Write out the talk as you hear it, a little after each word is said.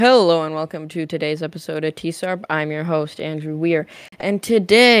Hello and welcome to today's episode of TSARB. I'm your host, Andrew Weir, and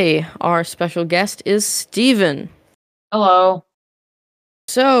today our special guest is Steven. Hello.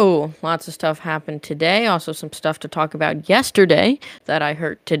 So, lots of stuff happened today, also some stuff to talk about yesterday that I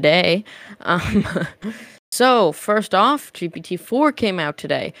heard today. Um, so, first off, GPT-4 came out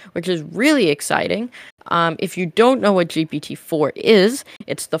today, which is really exciting. If you don't know what GPT-4 is,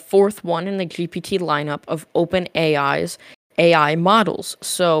 it's the fourth one in the GPT lineup of OpenAI's AI models.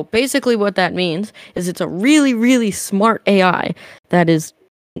 So basically what that means is it's a really, really smart AI that is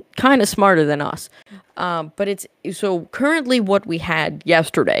kind of smarter than us. But it's so currently what we had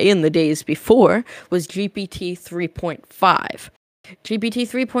yesterday and the days before was GPT 3.5. GPT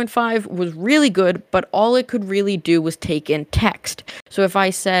 3.5 was really good, but all it could really do was take in text. So if I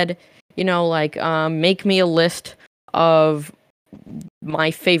said, make me a list of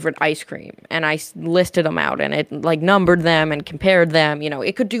my favorite ice cream, and I listed them out, and it numbered them and compared them.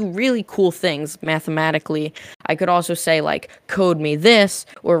 It could do really cool things mathematically. I could also say code me this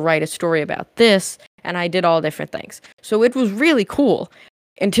or write a story about this, and I did all different things. So it was really cool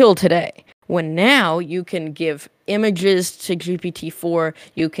until today, when now you can give images to GPT-4,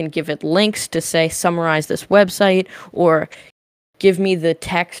 you can give it links to say summarize this website, or give me the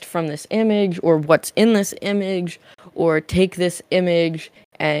text from this image, or what's in this image, or take this image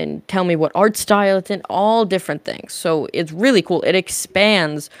and tell me what art style it's in, all different things. So it's really cool. It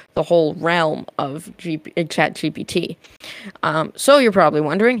expands the whole realm of ChatGPT. So you're probably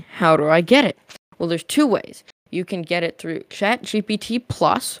wondering, how do I get it? Well, there's two ways. You can get it through ChatGPT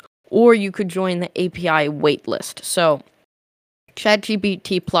Plus, or you could join the API waitlist. So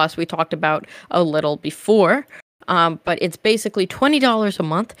ChatGPT Plus, we talked about a little before. But it's basically $20 a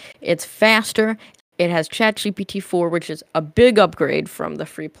month. It's faster. It has ChatGPT 4, which is a big upgrade from the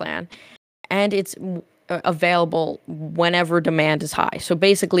free plan. And it's available whenever demand is high. So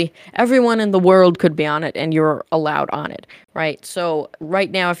basically, everyone in the world could be on it, and you're allowed on it, right? So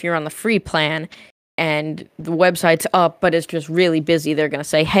right now, if you're on the free plan and the website's up, but it's just really busy, they're going to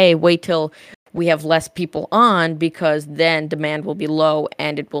say, hey, wait till we have less people on, because then demand will be low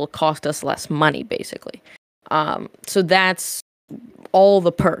and it will cost us less money, basically. So that's all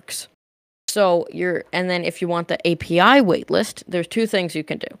the perks. So and then if you want the API waitlist, there's two things you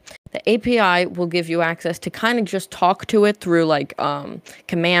can do. The API will give you access to kind of just talk to it through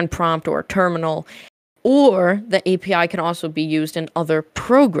command prompt or terminal, or the API can also be used in other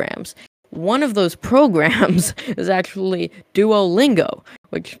programs. One of those programs is actually Duolingo,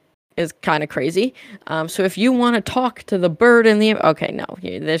 which is kind of crazy. So if you want to talk to the bird in the... Okay, no,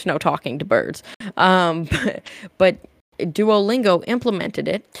 there's no talking to birds. But Duolingo implemented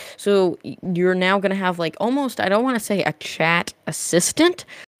it. So you're now going to have almost, I don't want to say a chat assistant,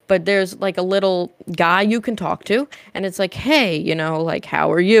 but there's a little guy you can talk to, and it's hey,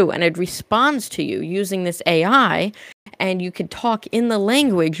 how are you? And it responds to you using this AI, and you can talk in the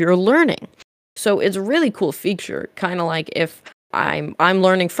language you're learning. So it's a really cool feature, kind of like if I'm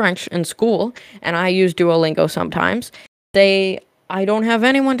learning French in school, and I use Duolingo sometimes. I don't have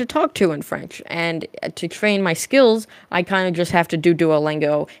anyone to talk to in French, and to train my skills, I kind of just have to do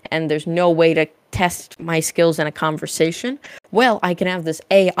Duolingo, and there's no way to test my skills in a conversation. Well, I can have this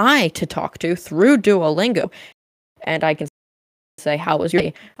AI to talk to through Duolingo, and I can say, how was your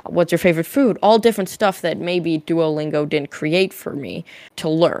day? What's your favorite food? All different stuff that maybe Duolingo didn't create for me to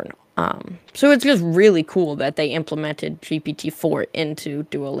learn. So it's just really cool that they implemented GPT-4 into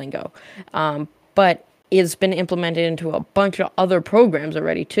Duolingo. But it's been implemented into a bunch of other programs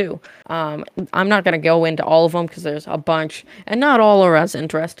already, too. I'm not going to go into all of them because there's a bunch, and not all are as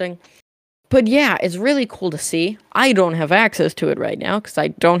interesting. But yeah, it's really cool to see. I don't have access to it right now because I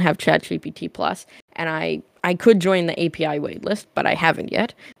don't have ChatGPT Plus, and I could join the API waitlist, but I haven't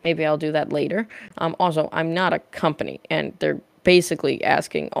yet. Maybe I'll do that later. Also, I'm not a company, and they're basically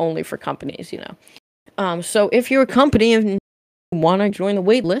asking only for companies, So if you're a company and want to join the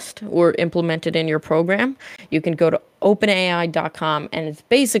waitlist or implement it in your program, you can go to openai.com, and it's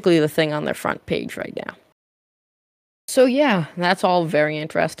basically the thing on their front page right now. So yeah, that's all very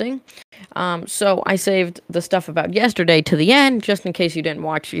interesting. So I saved the stuff about yesterday to the end, just in case you didn't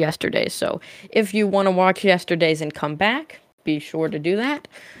watch yesterday's. So if you want to watch yesterday's and come back, be sure to do that.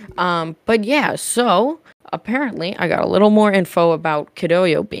 But yeah, so apparently I got a little more info about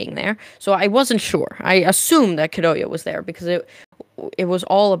Kidoyo being there. So I wasn't sure. I assumed that Kidoyo was there because it was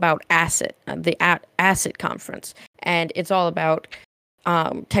all about ASSET, the ASSET conference, and it's all about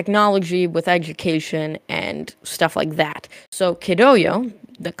technology with education and stuff like that. So Kidoyo,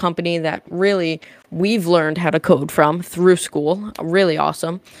 the company that really we've learned how to code from through school, really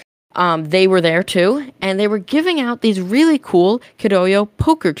awesome. They were there too, and they were giving out these really cool Kidoyo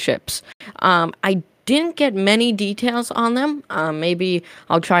poker chips. I didn't get many details on them. Maybe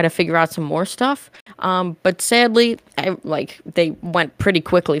I'll try to figure out some more stuff. But sadly, they went pretty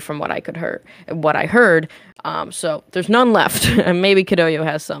quickly from what I heard. So there's none left. And maybe Kidoyo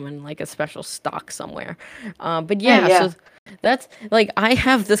has some in like a special stock somewhere. But Yeah, yeah, yeah. so that's like I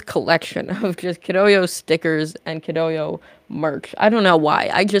have this collection of just Kidoyo stickers and Kidoyo merch. I don't know why.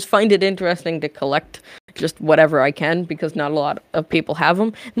 I just find it interesting to collect just whatever I can because not a lot of people have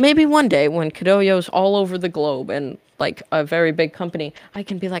them. Maybe one day when Kidoyo's all over the globe and like a very big company, I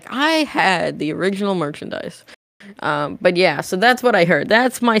can be like, I had the original merchandise. But yeah, so that's what I heard.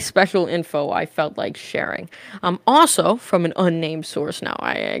 That's my special info I felt like sharing. Also from an unnamed source now.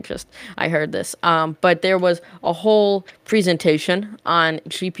 I heard this. But there was a whole presentation on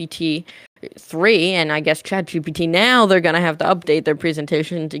GPT-3, and I guess ChatGPT now they're gonna have to update their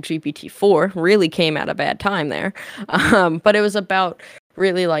presentation to GPT-4. Really came at a bad time there. But it was about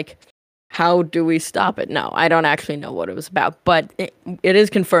really like how do we stop it? No, I don't actually know what it was about, but it is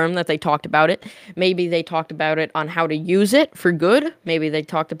confirmed that they talked about it. Maybe they talked about it on how to use it for good. Maybe they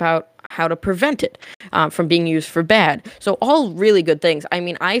talked about how to prevent it from being used for bad. So all really good things. I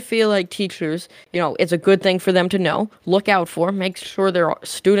mean, I feel like teachers, it's a good thing for them to know, look out for, make sure their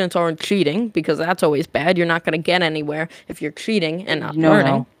students aren't cheating because that's always bad. You're not going to get anywhere if you're cheating and not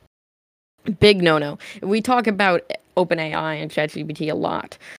learning. Big no-no. We talk about OpenAI and ChatGPT a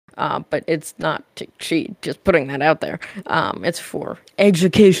lot. But it's not to cheat, just putting that out there. It's for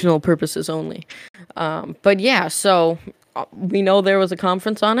educational purposes only. But yeah, so we know there was a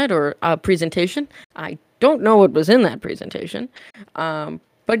conference on it or a presentation. I don't know what was in that presentation.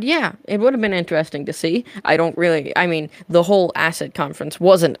 But yeah, it would have been interesting to see. I mean, the whole asset conference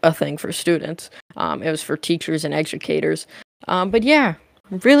wasn't a thing for students. It was for teachers and educators. But yeah,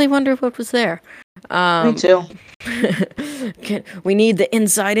 really wonder what was there. Me too. We need the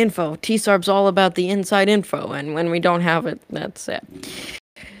inside info. TSARB's all about the inside info, and when we don't have it, that's it.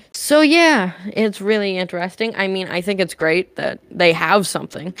 So yeah, it's really interesting. I mean, I think it's great that they have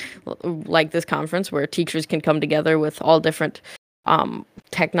something like this conference where teachers can come together with all different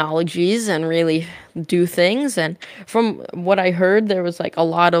technologies and really do things. And from what I heard, there was like a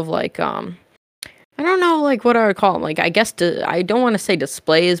lot of like I don't know, like, what I would call them. Like, I guess I don't want to say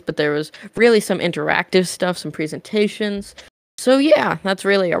displays, but there was really some interactive stuff, some presentations. So yeah, that's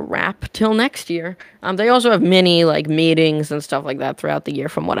really a wrap till next year. They also have mini like meetings and stuff like that throughout the year,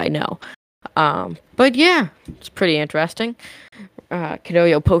 from what I know. But yeah, it's pretty interesting.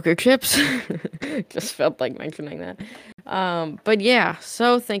 Kidoyo poker chips. Just felt like mentioning that. But yeah,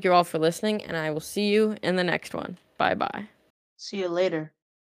 so thank you all for listening, and I will see you in the next one. Bye bye. See you later.